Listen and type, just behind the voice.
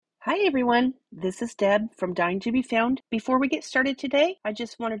Hi everyone, this is Deb from Dying to Be Found. Before we get started today, I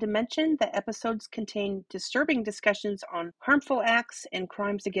just wanted to mention that episodes contain disturbing discussions on harmful acts and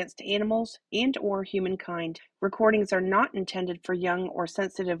crimes against animals and or humankind. Recordings are not intended for young or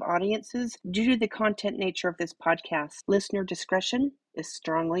sensitive audiences due to the content nature of this podcast. Listener discretion is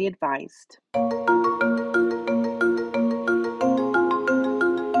strongly advised.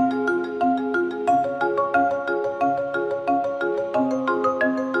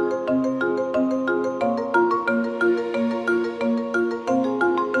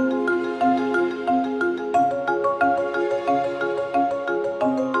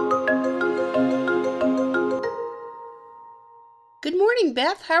 Good morning,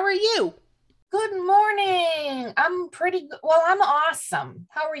 Beth. How are you? Good morning. I'm pretty good. Well, I'm awesome.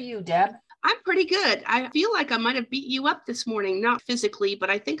 How are you, Deb? I'm pretty good. I feel like I might have beat you up this morning, not physically, but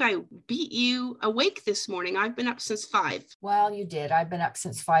I think I beat you awake this morning. I've been up since 5. Well, you did. I've been up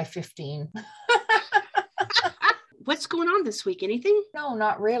since 5:15. What's going on this week? Anything? No,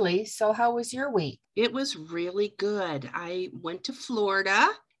 not really. So how was your week? It was really good. I went to Florida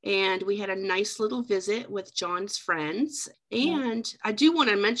and we had a nice little visit with John's friends. And I do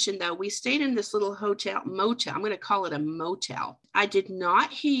want to mention, though, we stayed in this little motel. I'm going to call it a motel. I did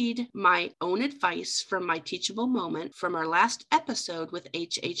not heed my own advice from my teachable moment from our last episode with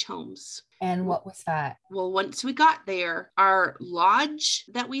H.H. Holmes. And what was that? Well, once we got there, our lodge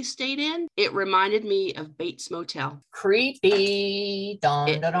that we stayed in, it reminded me of Bates Motel. Creepy.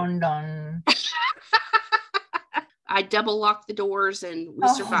 Dun, dun, dun, dun. I double locked the doors and we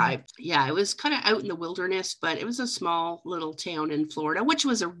survived. Yeah, it was kind of out in the wilderness, but it was a small little town in Florida, which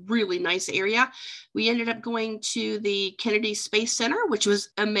was a really nice area. We ended up going to the Kennedy Space Center, which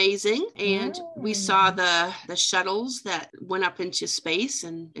was amazing. And we saw the shuttles that went up into space,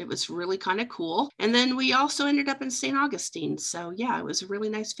 and it was really kind of cool. And then we also ended up in St. Augustine. So yeah, it was a really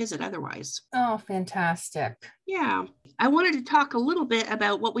nice visit otherwise. Oh, fantastic. Yeah. I wanted to talk a little bit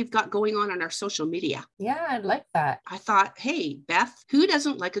about what we've got going on our social media. Yeah, I'd like that. I thought, hey, Beth, who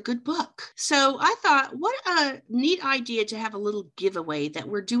doesn't like a good book? So I thought, what a neat idea to have a little giveaway that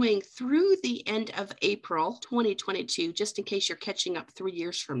we're doing through the end of April 2022, just in case you're catching up 3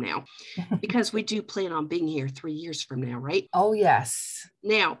 years from now, because we do plan on being here 3 years from now, right? Oh, yes.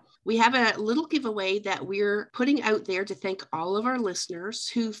 Now, we have a little giveaway that we're putting out there to thank all of our listeners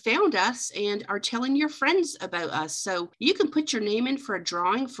who found us and are telling your friends about us. So you can put your name in for a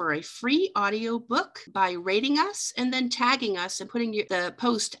drawing for a free audio book by rating us and then tagging us and putting the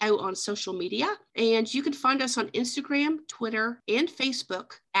post out on social media. And you can find us on Instagram, Twitter, and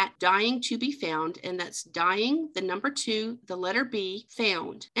Facebook at Dying to Be Found. And that's dying, the number 2, the letter B,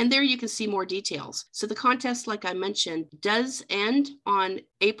 found. And there you can see more details. So the contest, like I mentioned, does end on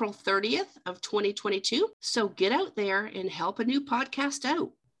April 30th of 2022. So get out there and help a new podcast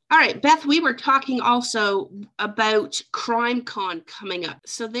out. All right, Beth, we were talking also about CrimeCon coming up.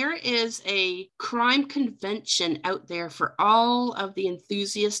 So there is a crime convention out there for all of the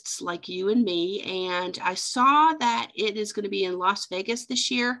enthusiasts like you and me. And I saw that it is going to be in Las Vegas this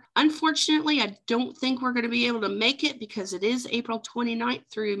year. Unfortunately, I don't think we're going to be able to make it because it is April 29th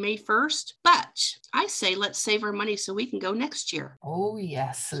through May 1st. But I say let's save our money so we can go next year. Oh,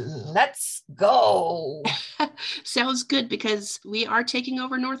 yes. Let's go. Sounds good because we are taking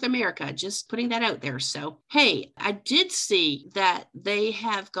over North America, just putting that out there. So, hey, I did see that they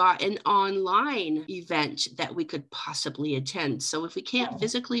have got an online event that we could possibly attend. So if we can't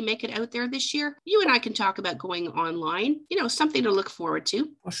physically make it out there this year, you and I can talk about going online, something to look forward to.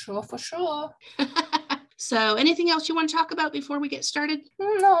 For sure, for sure. So anything else you want to talk about before we get started?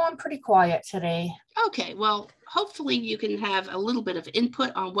 No, I'm pretty quiet today. Okay, well, hopefully you can have a little bit of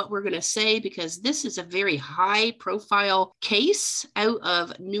input on what we're going to say because this is a very high profile case out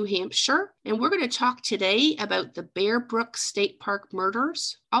of New Hampshire. And we're going to talk today about the Brook State Park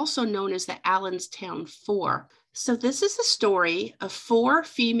murders, also known as the Allenstown 4. So this is the story of 4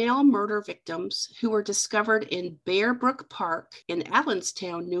 female murder victims who were discovered in Brook Park in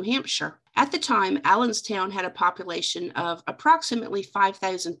Allenstown, New Hampshire. At the time, Allenstown had a population of approximately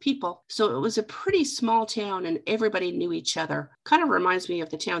 5,000 people, so it was a pretty small town and everybody knew each other. Kind of reminds me of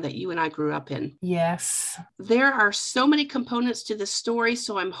the town that you and I grew up in. Yes. There are so many components to this story,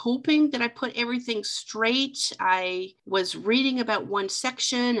 so I'm hoping that I put everything straight. I was reading about one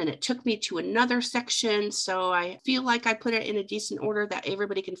section and it took me to another section, so I feel like I put it in a decent order that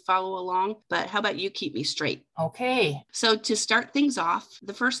everybody can follow along. But how about you keep me straight? Okay. So to start things off,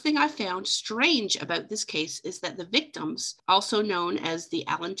 the first thing I found strange about this case is that the victims, also known as the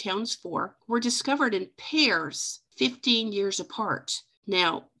Allentowns 4, were discovered in pairs 15 years apart.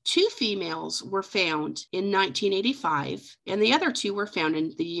 Now, 2 females were found in 1985, and the other 2 were found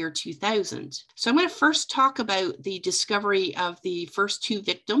in the year 2000. So I'm going to first talk about the discovery of the first 2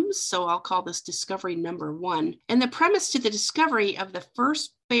 victims. So I'll call this discovery number 1. And the premise to the discovery of the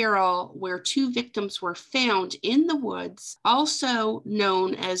first barrel where 2 victims were found in the woods, also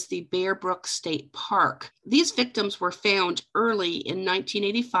known as the Brook State Park. These victims were found early in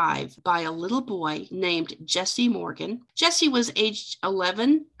 1985 by a little boy named Jesse Morgan. Jesse was aged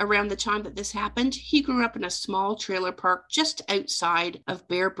 11 around the time that this happened. He grew up in a small trailer park just outside of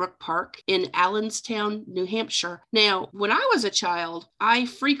Brook Park in Allenstown, New Hampshire. Now, when I was a child, I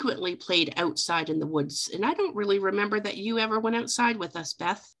frequently played outside in the woods, and I don't really remember that you ever went outside with us,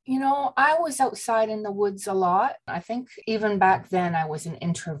 Beth. I was outside in the woods a lot. I think even back then I was an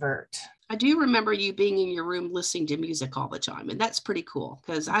introvert. I do remember you being in your room listening to music all the time, and that's pretty cool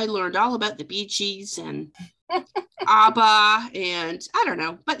because I learned all about the Bee Gees and ABBA, and I don't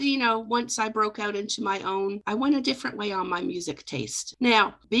know. But, once I broke out into my own, I went a different way on my music taste.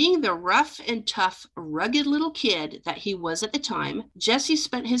 Now, being the rough and tough, rugged little kid that he was at the time, Jesse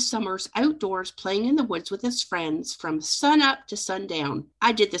spent his summers outdoors playing in the woods with his friends from sun up to sundown.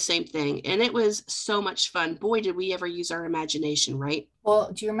 I did the same thing, and it was so much fun. Boy, did we ever use our imagination, right?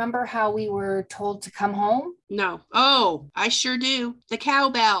 Well, do you remember how we were told to come home? No. Oh, I sure do. The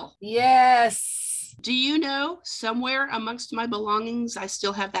cowbell. Yes. Do you know, somewhere amongst my belongings, I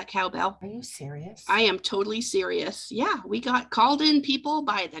still have that cowbell? Are you serious? I am totally serious. Yeah, we got called in, people,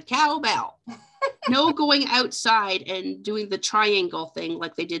 by the cowbell. No going outside and doing the triangle thing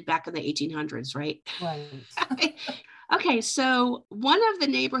like they did back in the 1800s, right? Right. Okay, so one of the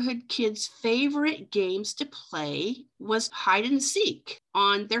neighborhood kids' favorite games to play was hide and seek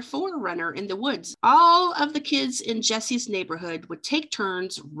on their forerunner in the woods. All of the kids in Jesse's neighborhood would take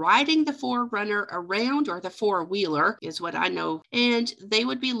turns riding the forerunner around, or the four-wheeler is what I know, and they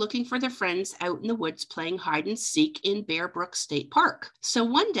would be looking for their friends out in the woods playing hide and seek in Brook State Park. So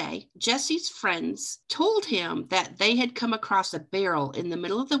one day, Jesse's friends told him that they had come across a barrel in the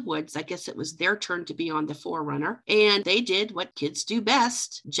middle of the woods. I guess it was their turn to be on the forerunner, and they did what kids do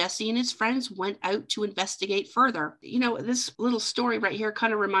best. Jesse and his friends went out to investigate further. This little story right here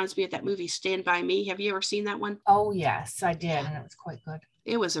kind of reminds me of that movie Stand By Me. Have you ever seen that one? Oh, yes, I did. And it was quite good.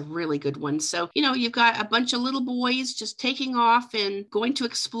 It was a really good one. So, you've got a bunch of little boys just taking off and going to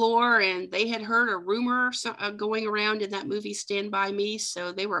explore, and they had heard a rumor going around in that movie Stand By Me.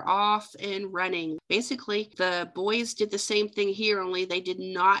 So they were off and running. Basically, the boys did the same thing here, only they did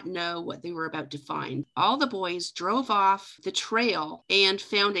not know what they were about to find. All the boys drove off the trail and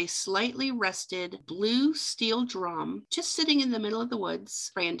found a slightly rusted blue steel drum just sitting in the middle of the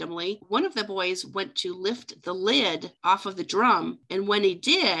woods randomly. One of the boys went to lift the lid off of the drum, and when he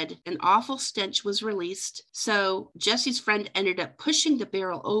did, an awful stench was released. So Jesse's friend ended up pushing the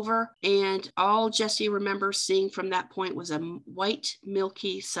barrel over, and all Jesse remembers seeing from that point was a white,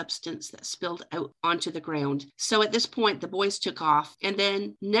 milky substance that spilled out onto the ground. So at this point, the boys took off and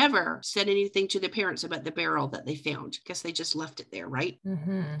then never said anything to their parents about the barrel that they found. Guess they just left it there, right?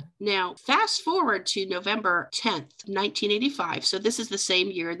 Mm-hmm. Now, fast forward to November 10th, 1985. So this is the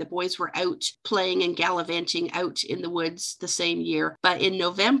same year. The boys were out playing and gallivanting out in the woods the same year. But in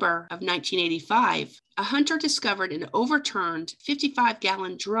November of 1985, a hunter discovered an overturned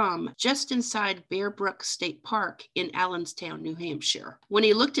 55-gallon drum just inside Brook State Park in Allenstown, New Hampshire. When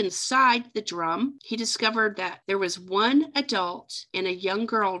he looked inside the drum, he discovered that there was one adult and a young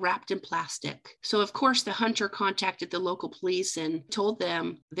girl wrapped in plastic. So, of course, the hunter contacted the local police and told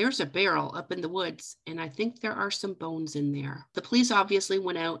them, there's a barrel up in the woods, and I think there are some bones in there. The police obviously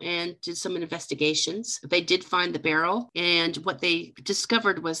went out and did some investigations. They did find the barrel, and what they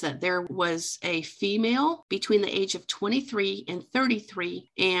discovered was that there was a female between the age of 23 and 33,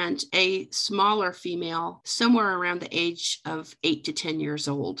 and a smaller female somewhere around the age of 8 to 10 years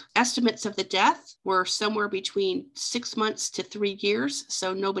old. Estimates of the death were somewhere between 6 months to 3 years,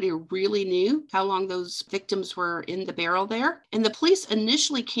 so nobody really knew how long those victims were in the barrel there. And the police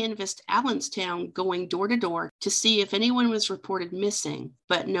initially canvassed Allenstown, going door to door to see if anyone was reported missing,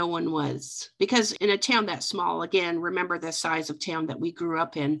 but no one was. Because in a town that small, again, remember the size of town that we grew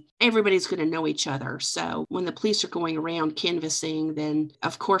up in, everybody's going to know each other. So when the police are going around canvassing, then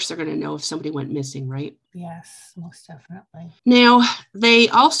of course they're going to know if somebody went missing, right? Yes, most definitely. Now, they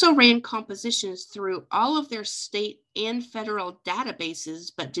also ran compositions through all of their state and federal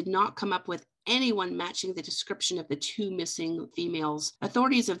databases, but did not come up with anyone matching the description of the two missing females.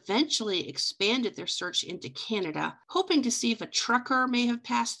 Authorities eventually expanded their search into Canada, hoping to see if a trucker may have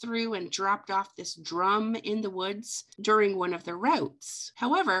passed through and dropped off this drum in the woods during one of their routes.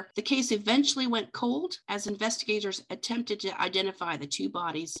 However, the case eventually went cold as investigators attempted to identify the two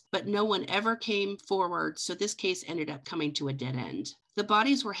bodies, but no one ever came forward, so this case ended up coming to a dead end. The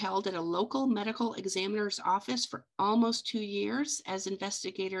bodies were held at a local medical examiner's office for almost 2 years as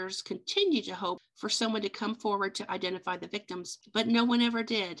investigators continued to hope for someone to come forward to identify the victims, but no one ever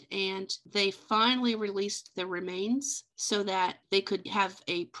did. And they finally released the remains so that they could have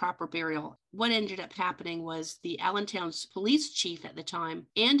a proper burial. What ended up happening was the Allentown's police chief at the time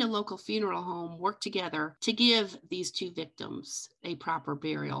and a local funeral home worked together to give these two victims a proper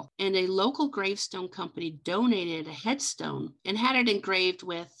burial. And a local gravestone company donated a headstone and had it engraved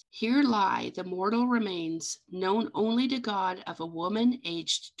with, "Here lie the mortal remains known only to God of a woman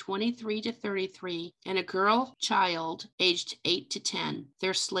aged 23 to 33 and a girl child aged 8 to 10.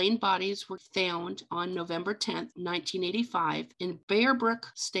 Their slain bodies were found on November 10th, 1985 in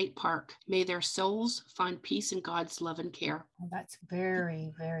Brook State Park. May their souls find peace in God's love and care." Well, that's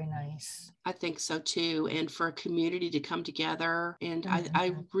very, very nice. I think so too. And for a community to come together. And Mhm.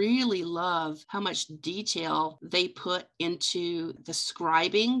 I really love how much detail they put into the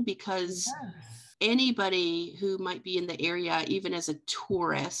scribing, because Yes. anybody who might be in the area, even as a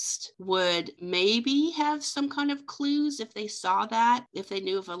tourist, would maybe have some kind of clues if they saw that, if they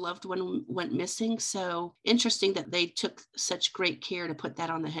knew if a loved one went missing. So interesting that they took such great care to put that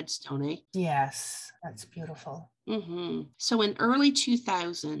on the headstone, eh? Yes, that's beautiful. So in early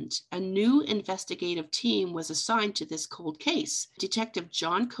 2000, a new investigative team was assigned to this cold case. Detective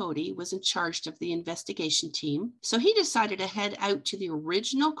John Cody was in charge of the investigation team, so he decided to head out to the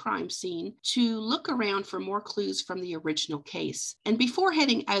original crime scene to look around for more clues from the original case. And before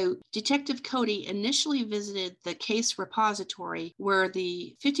heading out, Detective Cody initially visited the case repository where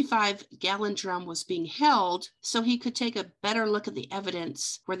the 55-gallon drum was being held so he could take a better look at the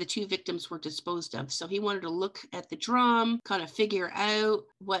evidence where the two victims were disposed of. So he wanted to look at the drum, kind of figure out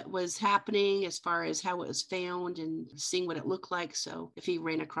what was happening as far as how it was found and seeing what it looked like. So if he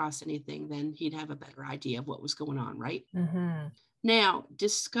ran across anything, then he'd have a better idea of what was going on, right? Mm-hmm. Now,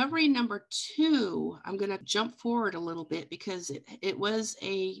 discovery number 2, I'm going to jump forward a little bit because it was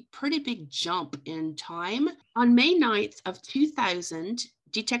a pretty big jump in time. On May 9th of 2000,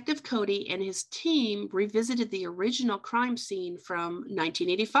 Detective Cody and his team revisited the original crime scene from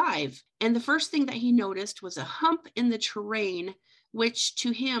 1985. And the first thing that he noticed was a hump in the terrain, which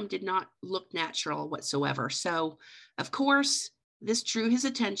to him did not look natural whatsoever. So, of course, this drew his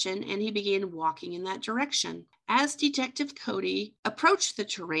attention and he began walking in that direction. As Detective Cody approached the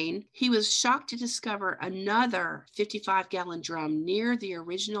terrain, he was shocked to discover another 55-gallon drum near the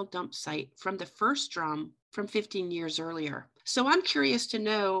original dump site from the first drum from 15 years earlier. So I'm curious to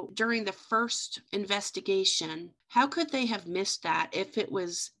know, during the first investigation, how could they have missed that if it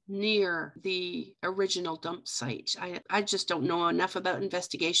was near the original dump site? I just don't know enough about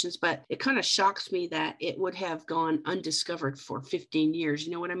investigations, but it kind of shocks me that it would have gone undiscovered for 15 years.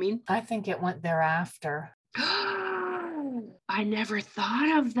 You know what I mean? I think it went thereafter. I never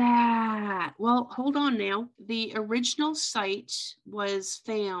thought of that. Well, hold on now. The original site was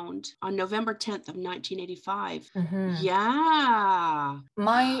found on November 10th of 1985. Mm-hmm. Yeah.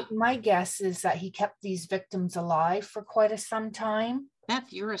 My guess is that he kept these victims alive for quite some time.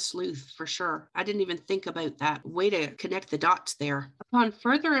 Beth, you're a sleuth for sure. I didn't even think about that. Way to connect the dots there. Upon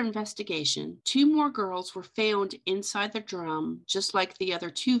further investigation, 2 more girls were found inside the drum, just like the other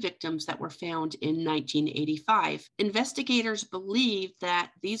 2 victims that were found in 1985. Investigators believe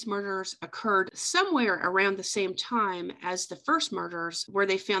that these murders occurred somewhere around the same time as the first murders, where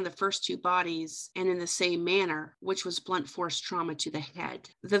they found the first 2 bodies and in the same manner, which was blunt force trauma to the head.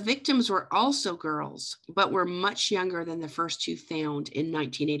 The victims were also girls, but were much younger than the first 2 found in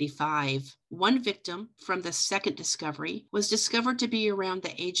 1985. One victim from the second discovery was discovered to be around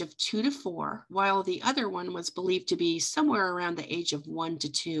the age of 2 to 4, while the other one was believed to be somewhere around the age of 1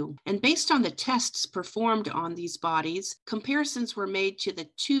 to 2. And based on the tests performed on these bodies, comparisons were made to the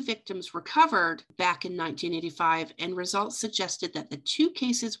 2 victims recovered back in 1985, and results suggested that the 2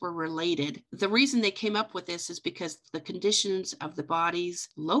 cases were related. The reason they came up with this is because the conditions of the bodies,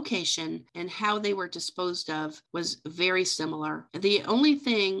 location, and how they were disposed of was very similar. The only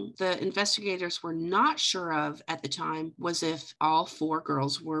thing the investigators investigators were not sure of at the time was if all 4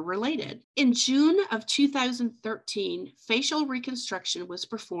 girls were related. In June of 2013, facial reconstruction was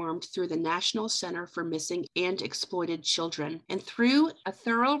performed through the National Center for Missing and Exploited Children, and through a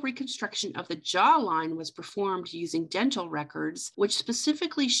thorough reconstruction of the jawline was performed using dental records, which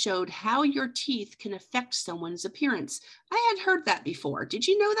specifically showed how your teeth can affect someone's appearance. I had heard that before. Did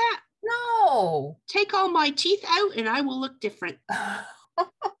you know that? No. Take all my teeth out and I will look different.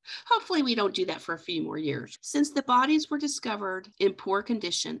 Hopefully we don't do that for a few more years. Since the bodies were discovered in poor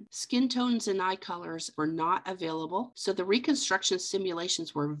condition, skin tones and eye colors were not available, so the reconstruction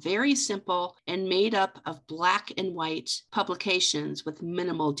simulations were very simple and made up of black and white publications with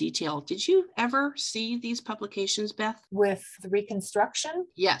minimal detail. Did you ever see these publications, Beth? With the reconstruction?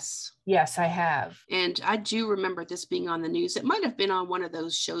 Yes. Yes, I have. And I do remember this being on the news. It might have been on one of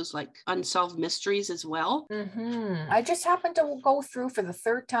those shows like Unsolved Mysteries as well. I just happened to go through for the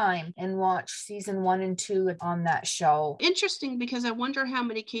third time and watch season 1 and 2 on that show. Interesting, because I wonder how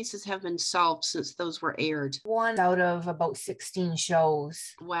many cases have been solved since those were aired. 1 out of about 16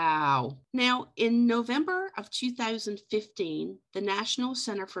 shows. Wow. Now, in November of 2015, the National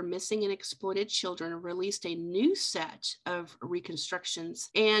Center for Missing and Exploited Children released a new set of reconstructions.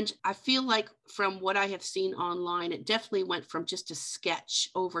 And I feel like from what I have seen online, it definitely went from just a sketch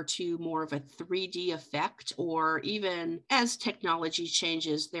over to more of a 3D effect, or even as technology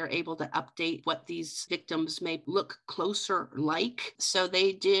changes, they're able to update what these victims may look closer like. So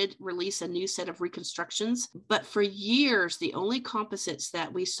they did release a new set of reconstructions. But for years, the only composites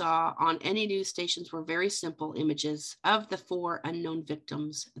that we saw on any news stations were very simple images of the 4 unknown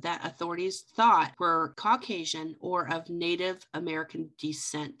victims that authorities thought were Caucasian or of Native American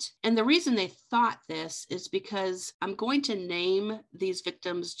descent. And the reason they thought this is because I'm going to name these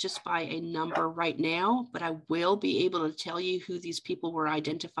victims just by a number right now, but I will be able to tell you who these people were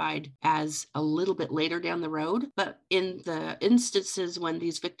identified as a little bit later down the road. But in the instances when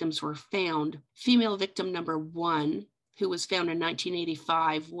these victims were found, female victim number 1, who was found in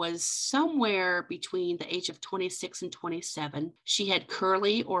 1985, was somewhere between the age of 26 and 27. She had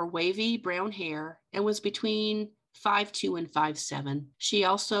curly or wavy brown hair and was between 5'2" and 5'7". She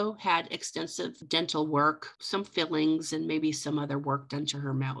also had extensive dental work, some fillings, and maybe some other work done to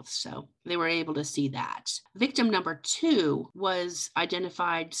her mouth. So they were able to see that. Victim number 2 was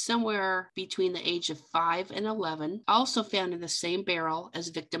identified somewhere between the age of 5 and 11, also found in the same barrel as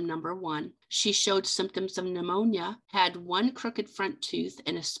victim number 1. She showed symptoms of pneumonia, had 1 crooked front tooth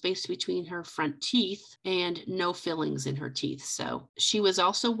and a space between her front teeth, and no fillings in her teeth. So she was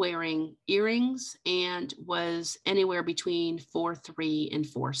also wearing earrings and was anywhere between 4'3" and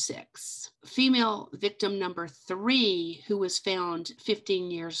 4'6". Female victim number 3, who was found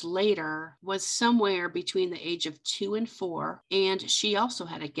 15 years later, was somewhere between the age of 2 and 4, and she also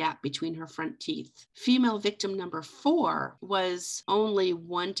had a gap between her front teeth. Female victim number 4 was only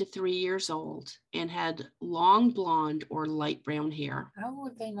 1 to 3 years old and had long blonde or light brown hair. How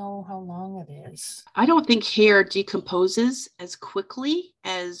would they know how long it is? I don't think hair decomposes as quickly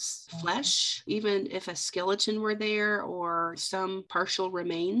as flesh. Even if a skeleton were there or some partial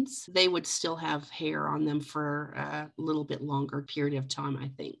remains, they would still have hair on them for a little bit longer period of time, I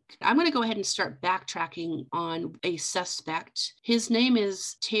think. I'm going to go ahead and start backtracking on a suspect. His name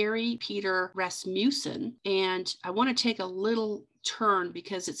is Terry Peter Rasmussen, and I want to take a little turn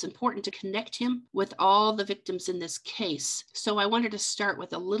because it's important to connect him with all the victims in this case. So I wanted to start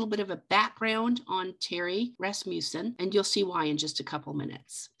with a little bit of a background on Terry Rasmussen, and you'll see why in just a couple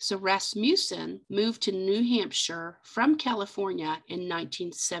minutes. So Rasmussen moved to New Hampshire from California in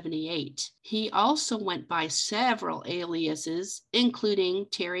 1978. He also went by several aliases, including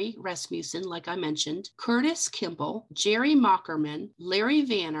Terry Rasmussen, like I mentioned, Curtis Kimball, Jerry Mockerman, Larry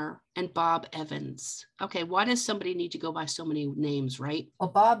Vanner, and Bob Evans. Okay, why does somebody need to go by so many names, right? Well,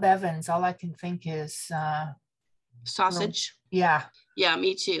 Bob Evans, all I can think is Sausage. Yeah. Yeah,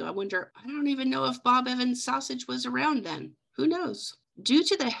 me too. I don't even know if Bob Evans Sausage was around then. Who knows? Due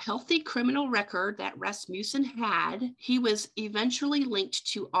to the healthy criminal record that Rasmussen had, he was eventually linked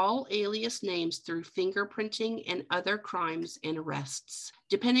to all alias names through fingerprinting and other crimes and arrests.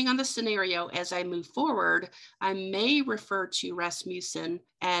 Depending on the scenario, as I move forward, I may refer to Rasmussen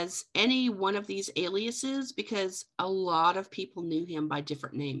as any one of these aliases because a lot of people knew him by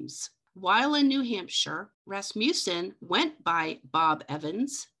different names. While in New Hampshire, Rasmussen went by Bob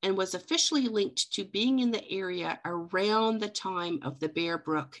Evans and was officially linked to being in the area around the time of the Bear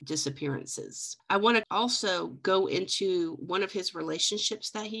Brook disappearances. I want to also go into one of his relationships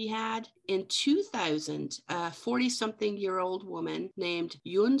that he had. In 2000, a 40-something-year-old woman named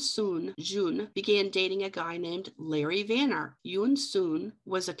Yoon Soon Jun began dating a guy named Larry Vanner. Yoon Soon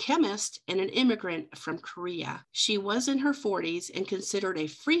was a chemist and an immigrant from Korea. She was in her 40s and considered a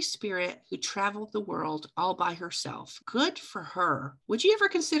free spirit who traveled the world all by herself. Good for her. Would you ever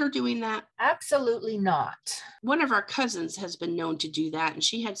consider doing that? Absolutely not. One of our cousins has been known to do that, and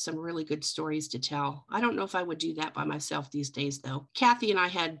she had some really good stories to tell. I don't know if I would do that by myself these days, though. Kathy and I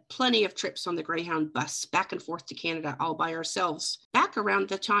had plenty of trips on the Greyhound bus back and forth to Canada all by ourselves back around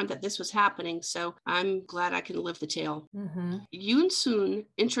the time that this was happening, so I'm glad I can live the tale. Yoon Soon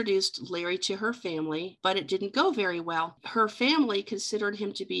introduced Larry to her family, but it didn't go very well. Her family considered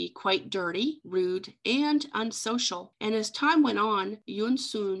him to be quite dirty, rude, and unsocial, and as time went on, Yoon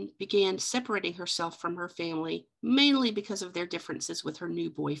Soon began separating herself from her family, mainly because of their differences with her new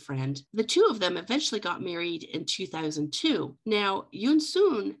boyfriend. The two of them eventually got married in 2002. Now, Yoon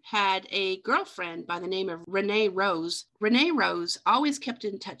Soon had a girlfriend by the name of Renee Rose. Renee Rose always kept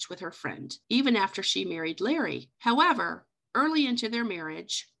in touch with her friend, even after she married Larry. However, early into their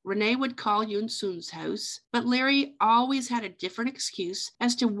marriage, Renee would call Yoon Soon's house, but Larry always had a different excuse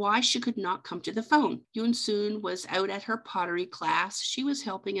as to why she could not come to the phone. Yoon Soon was out at her pottery class, she was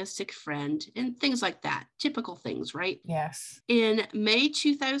helping a sick friend, and things like that. Typical things, right? Yes. In May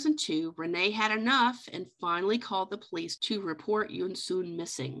 2002, Renee had enough and finally called the police to report Yoon Soon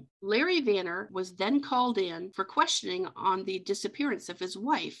missing. Larry Vanner was then called in for questioning on the disappearance of his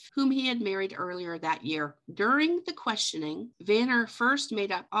wife, whom he had married earlier that year. During the questioning, Vanner first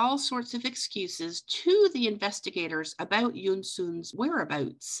made up all sorts of excuses to the investigators about Yoon Soon's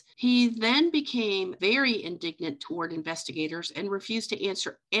whereabouts. He then became very indignant toward investigators and refused to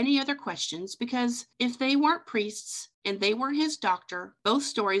answer any other questions because if they weren't priests and they were his doctor, both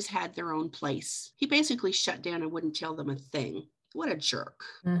stories had their own place. He basically shut down and wouldn't tell them a thing. What a jerk.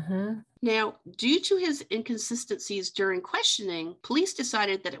 Now, due to his inconsistencies during questioning, police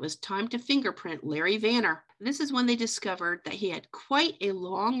decided that it was time to fingerprint Larry Vanner. This is when they discovered that he had quite a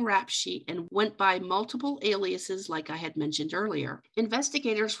long rap sheet and went by multiple aliases like I had mentioned earlier.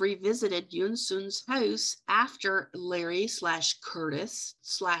 Investigators revisited Yoon Soon's house after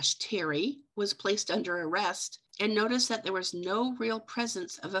Larry/Curtis/Terry was placed under arrest and noticed that there was no real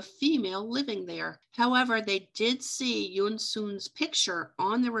presence of a female living there. However, they did see Yoon Soon's picture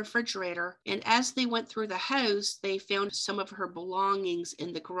on the refrigerator, and as they went through the house, they found some of her belongings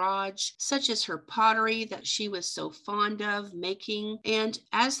in the garage, such as her pottery that she was so fond of making. And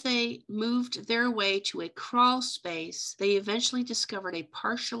as they moved their way to a crawl space, they eventually discovered a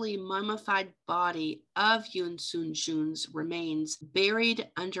partially mummified body of Yoon Soon Jun's remains buried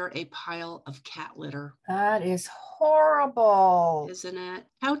under a pile of cat litter. That is horrible. Isn't it?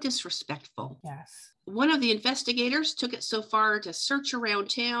 How disrespectful. Yes. One of the investigators took it so far to search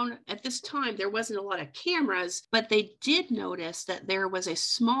around town. At this time, there wasn't a lot of cameras, but they did notice that there was a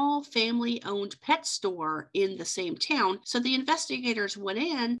small family-owned pet store in the same town. So the investigators went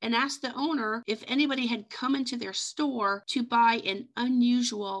in and asked the owner if anybody had come into their store to buy an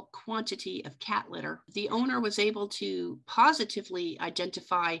unusual quantity of cat litter. The owner was able to positively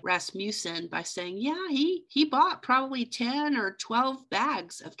identify Rasmussen by saying, yeah, he bought probably 10 or 12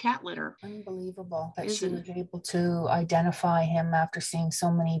 bags of cat litter. Unbelievable that she Isn't was able to identify him after seeing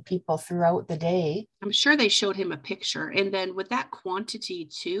so many people throughout the day. I'm sure they showed him a picture, and then with that quantity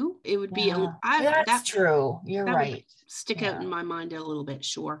too, it would be That's true. You're that right. would stick out in my mind a little bit,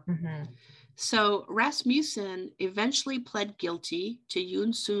 sure. Mm-hmm. So Rasmussen eventually pled guilty to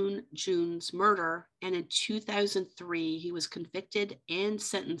Yoon Soon Jun's murder, and in 2003, he was convicted and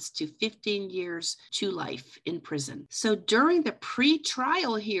sentenced to 15 years to life in prison. So during the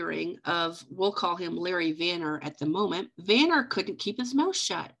pre-trial hearing of, we'll call him Larry Vanner at the moment, Vanner couldn't keep his mouth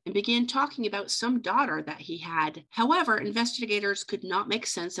shut and began talking about some daughter that he had. However, investigators could not make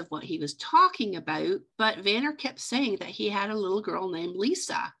sense of what he was talking about, but Vanner kept saying that he had a little girl named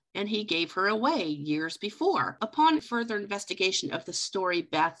Lisa, and he gave her away years before. Upon further investigation of the story,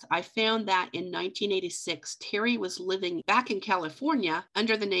 Beth, I found that in 1986, Terry was living back in California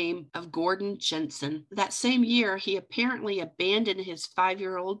under the name of Gordon Jensen. That same year, he apparently abandoned his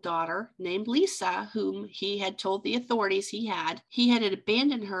 5-year-old daughter named Lisa, whom he had told the authorities he had. He had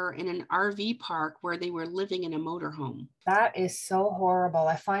abandoned her in an RV park where they were living in a motorhome. That is so horrible.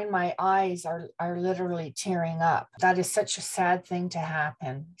 I find my eyes are literally tearing up. That is such a sad thing to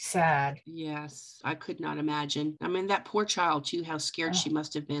happen. sad. Yes, I could not imagine. I mean, that poor child too, how scared Oh, she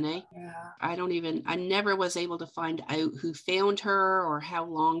must have been, eh? yeah. I never was able to find out who found her or how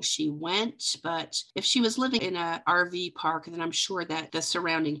long she went. But if she was living in a RV park, then I'm sure that the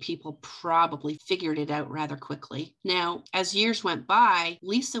surrounding people probably figured it out rather quickly. Now, as years went by,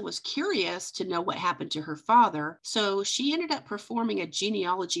 Lisa was curious to know what happened to her father. So she ended up performing a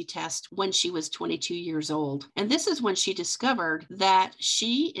genealogy test when she was 22 years old. And this is when she discovered that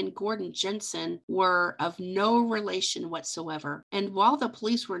she and Gordon Jensen were of no relation whatsoever. And while the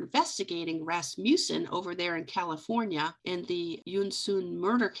police were investigating Rasmussen over there in California in the Yunsun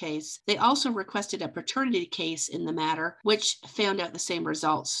murder case, they also requested a paternity case in the matter, which found out the same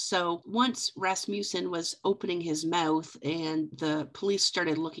results. So once Rasmussen was opening his mouth and the police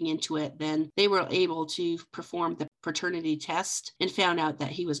started looking into it, then they were able to perform the paternity test and found out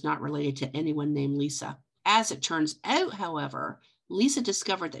that he was not related to anyone named Lisa. As it turns out, however, Lisa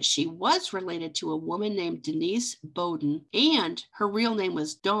discovered that she was related to a woman named Denise Bowden, and her real name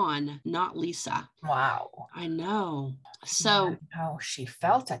was Dawn, not Lisa. Wow. I know. So, Imagine how she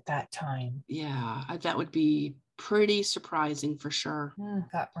felt at that time. yeah, that would be pretty surprising for sure.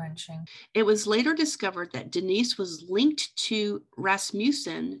 Gut-wrenching. It was later discovered that Denise was linked to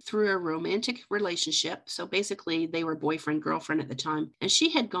Rasmussen through a romantic relationship. So basically, they were boyfriend, girlfriend at the time, and she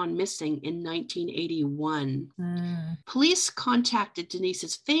had gone missing in 1981. Police contacted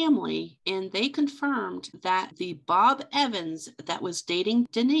Denise's family, and they confirmed that the Bob Evans that was dating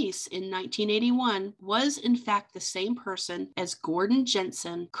Denise in 1981 was in fact the same person as Gordon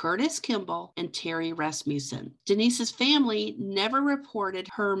Jensen, Curtis Kimball, and Terry Rasmussen. Denise's family never reported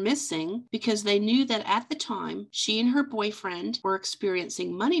her missing because they knew that at the time she and her boyfriend were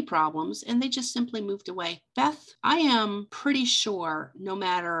experiencing money problems and they just simply moved away. Beth, I am pretty sure no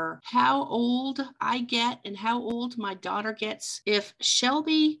matter how old I get and how old my daughter gets, if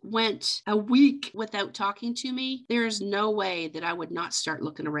Shelby went a week without talking to me, there's no way that I would not start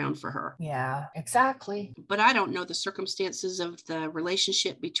looking around for her. Yeah, exactly. But I don't know the circumstances of the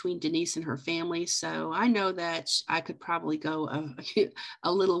relationship between Denise and her family. So I know that I could probably go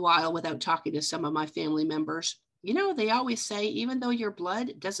a little while without talking to some of my family members. You know, they always say, even though you're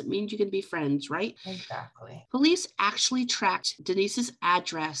blood, doesn't mean you can be friends, right? Exactly. Police actually tracked Denise's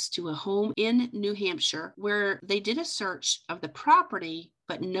address to a home in New Hampshire where they did a search of the property,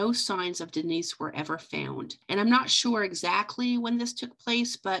 but no signs of Denise were ever found. And I'm not sure exactly when this took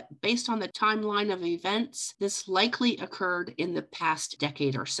place, but based on the timeline of events, this likely occurred in the past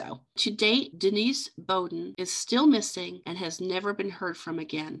decade or so. To date, Denise Bowden is still missing and has never been heard from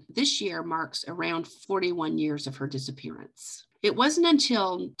again. This year marks around 41 years of her disappearance. It wasn't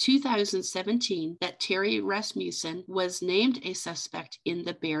until 2017 that Terry Rasmussen was named a suspect in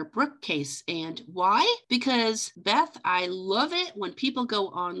the Brook case. And why? Because, Beth, I love it when people go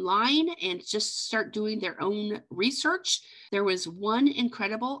online and just start doing their own research. There was one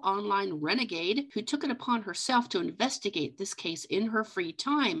incredible online renegade who took it upon herself to investigate this case in her free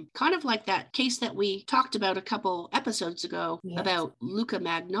time. Kind of like that case that we talked about a couple episodes ago about Luca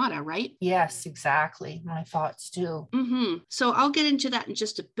Magnotta, right? Yes, exactly. My thoughts too. So I'll get into that in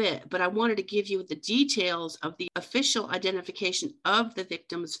just a bit, but I wanted to give you the details of the official identification of the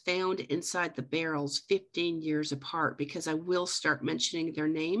victims found inside the barrels 15 years apart, because I will start mentioning their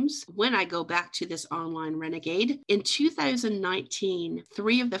names when I go back to this online renegade. In 2019,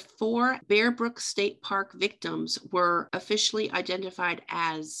 3 of the 4 Brook State Park victims were officially identified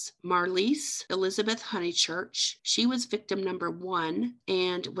as Marlise Elizabeth Honeychurch. She was victim number 1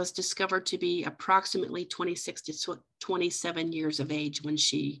 and was discovered to be approximately 26 to 27 years of age when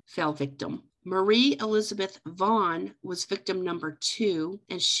she fell victim. Marie Elizabeth Vaughn was victim number 2,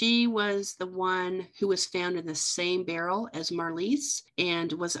 and she was the one who was found in the same barrel as Marlise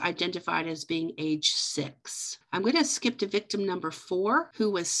and was identified as being age 6. I'm going to skip to victim number 4, who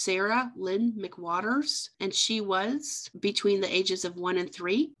was Sarah Lynn McWaters, and she was between the ages of 1 and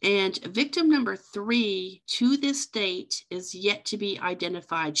 3. And victim number 3, to this date, is yet to be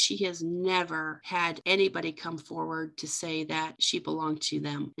identified. She has never had anybody come forward to say that she belonged to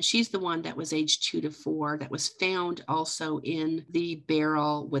them. And she's the one that was age 2 to 4 that was found also in the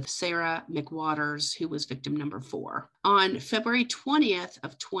barrel with Sarah McWaters, who was victim number 4. On February 20th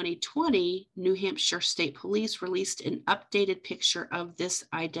of 2020, New Hampshire State Police released an updated picture of this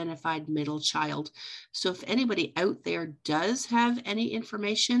identified middle child. So if anybody out there does have any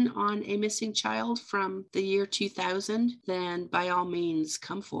information on a missing child from the year 2000, then by all means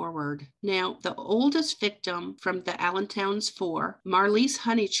come forward. Now, the oldest victim from the Allentown's 4, Marlise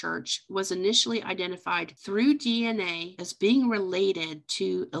Honeychurch, was initially identified through DNA as being related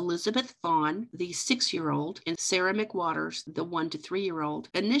to Elizabeth Vaughn, the 6-year-old, and Sarah McWaters, Ceramic Waters, the 1 to 3-year-old,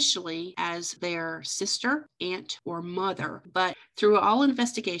 initially as their sister, aunt, or mother. But through all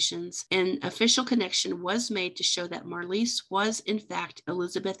investigations, an official connection was made to show that Marlise was, in fact,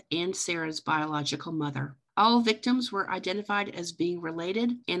 Elizabeth and Sarah's biological mother. All victims were identified as being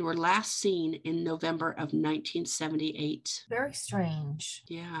related and were last seen in November of 1978. Very strange.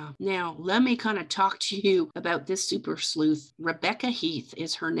 Yeah. Now, let me kind of talk to you about this super sleuth. Rebecca Heath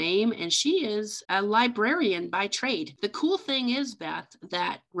is her name, and she is a librarian by trade. The cool thing is, Beth,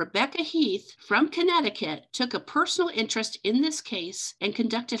 that Rebecca Heath from Connecticut took a personal interest in this case and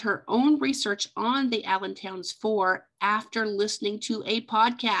conducted her own research on the Allentowns 4 after listening to a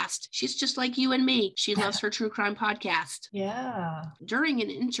podcast. She's just like you and me. She loves her true crime podcast. Yeah. During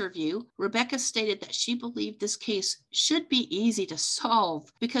an interview, Rebecca stated that she believed this case should be easy to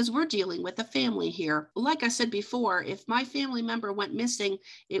solve because we're dealing with a family here. Like I said before, if my family member went missing,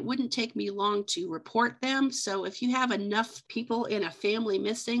 it wouldn't take me long to report them. So if you have enough people in a family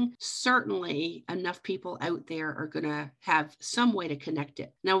missing, certainly enough people out there are going to have some way to connect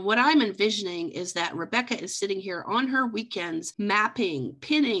it. Now, what I'm envisioning is that Rebecca is sitting here on her weekends, mapping,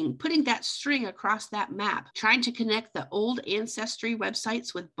 pinning, putting that string across that map, trying to connect the old ancestry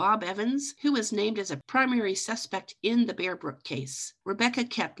websites with Bob Evans, who was named as a primary suspect in the Bear Brook case. Rebecca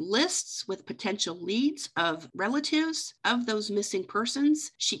kept lists with potential leads of relatives of those missing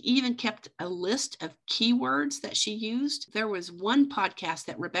persons. She even kept a list of keywords that she used. There was one podcast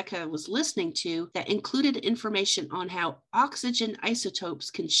that Rebecca was listening to that included information on how oxygen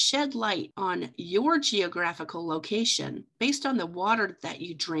isotopes can shed light on your geographical location based on the water that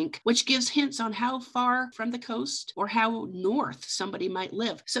you drink, which gives hints on how far from the coast or how north somebody might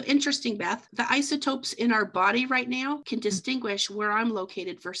live. So interesting, Beth. The isotopes in our body right now can distinguish where I'm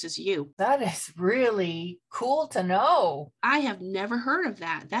located versus you. That is really cool to know. I have never heard of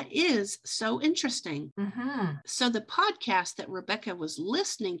that. That is so interesting. Mm-hmm. So the podcast that Rebecca was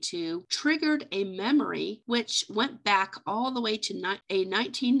listening to triggered a memory which went back all the way to a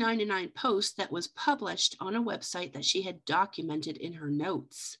 1999 post that was published on a website that she had documented in her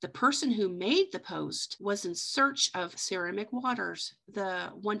notes. The person who made the post was in search of Ceramic Waters, the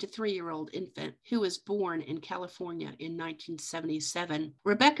 1 to 3-year-old infant who was born in California in 1977.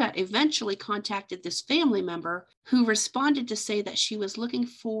 Rebecca eventually contacted this family member who responded to say that she was looking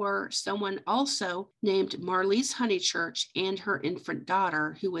for someone also named Marlise Honeychurch and her infant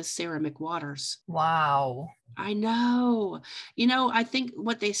daughter, who was Ceramic Waters. Wow. I know. I think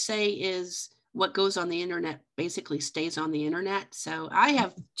what they say is what goes on the internet basically stays on the internet. So I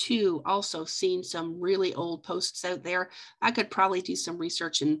have too also seen some really old posts out there. I could probably do some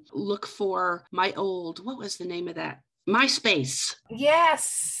research and look for my old, what was the name of that? MySpace.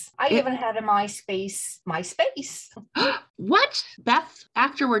 Yes. I even had a MySpace. What? Beth,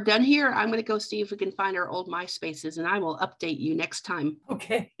 after we're done here, I'm going to go see if we can find our old MySpaces and I will update you next time.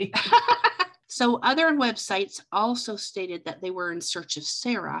 Okay. So other websites also stated that they were in search of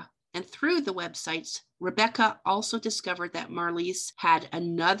Sarah. And through the websites, Rebecca also discovered that Marlise had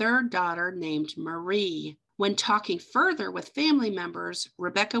another daughter named Marie. When talking further with family members,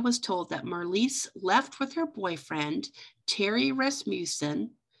 Rebecca was told that Marlise left with her boyfriend, Terry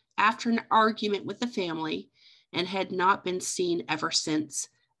Rasmussen, after an argument with the family and had not been seen ever since.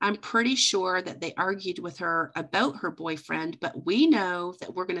 I'm pretty sure that they argued with her about her boyfriend, but we know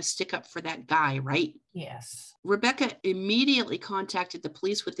that we're going to stick up for that guy, right? Yes. Rebecca immediately contacted the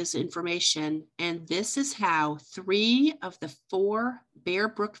police with this information, and this is how 3 of the 4 Bear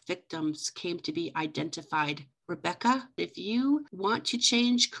Brook victims came to be identified. Rebecca, if you want to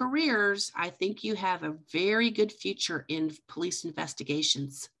change careers, I think you have a very good future in police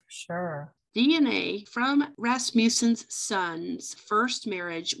investigations. Sure. DNA from Rasmussen's son's first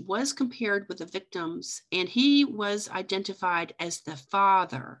marriage was compared with the victims, and he was identified as the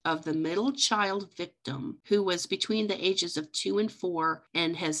father of the middle child victim, who was between the ages of 2 and 4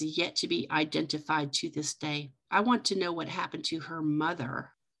 and has yet to be identified to this day. I want to know what happened to her mother.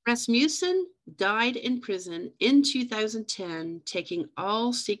 Rasmussen died in prison in 2010, taking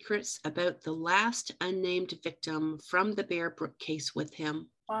all secrets about the last unnamed victim from the Bear Brook case with him.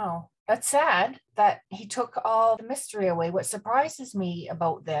 Wow. That's sad that he took all the mystery away. What surprises me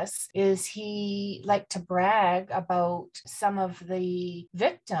about this is he liked to brag about some of the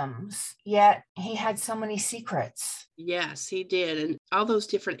victims, yet he had so many secrets. Yes, he did. And all those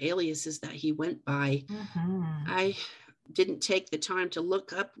different aliases that he went by. Mm-hmm. didn't take the time to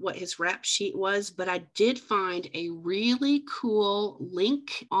look up what his rap sheet was, but I did find a really cool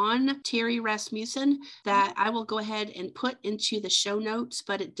link on Terry Rasmussen that I will go ahead and put into the show notes,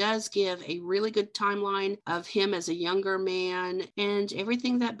 but it does give a really good timeline of him as a younger man and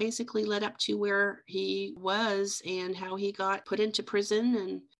everything that basically led up to where he was and how he got put into prison.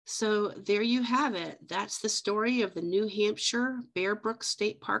 And so there you have it. That's the story of the New Hampshire Bear Brook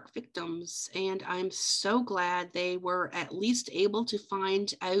State Park victims. And I'm so glad they were at least able to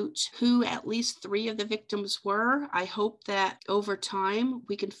find out who at least 3 of the victims were. I hope that over time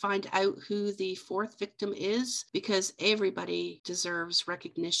we can find out who the 4th victim is, because everybody deserves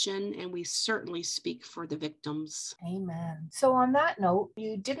recognition, and we certainly speak for the victims. Amen. So on that note,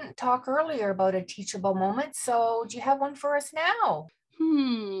 you didn't talk earlier about a teachable moment. So do you have one for us now?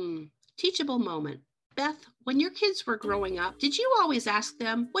 Teachable moment. Beth, when your kids were growing up, did you always ask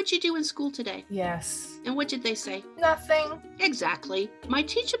them, what'd you do in school today? Yes. And what did they say? Nothing. Exactly. My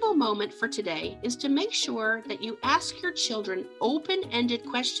teachable moment for today is to make sure that you ask your children open-ended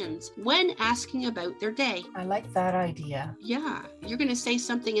questions when asking about their day. I like that idea. Yeah, you're going to say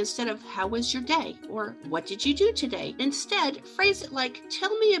something instead of, how was your day? Or, what did you do today? Instead, phrase it like,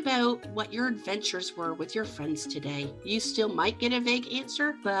 tell me about what your adventures were with your friends today. You still might get a vague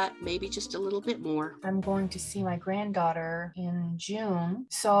answer, but maybe just a little bit more. I'm going to see my granddaughter in June,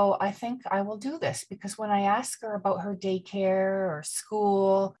 so I think I will do this, because when I ask her about her daycare or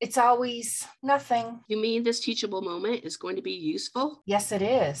school, it's always nothing. You mean this teachable moment is going to be useful? Yes, it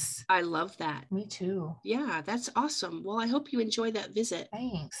is. I love that. Me too. Yeah, that's awesome. Well, I hope you enjoy that visit.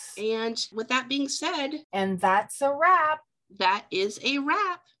 Thanks. And with that being said, and that's a wrap. That is a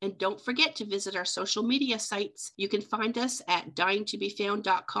wrap. And don't forget to visit our social media sites. You can find us at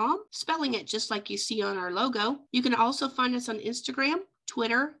dyingtobefound.com, spelling it just like you see on our logo. You can also find us on Instagram,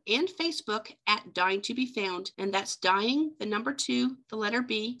 Twitter, and Facebook at Dying to Be Found. And that's dying, the number 2, the letter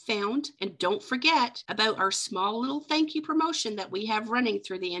B, found. And don't forget about our small little thank you promotion that we have running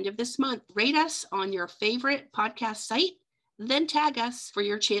through the end of this month. Rate us on your favorite podcast site, then tag us for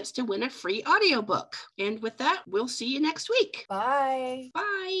your chance to win a free audiobook. And with that, we'll see you next week. Bye.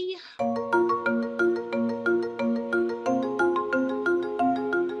 Bye.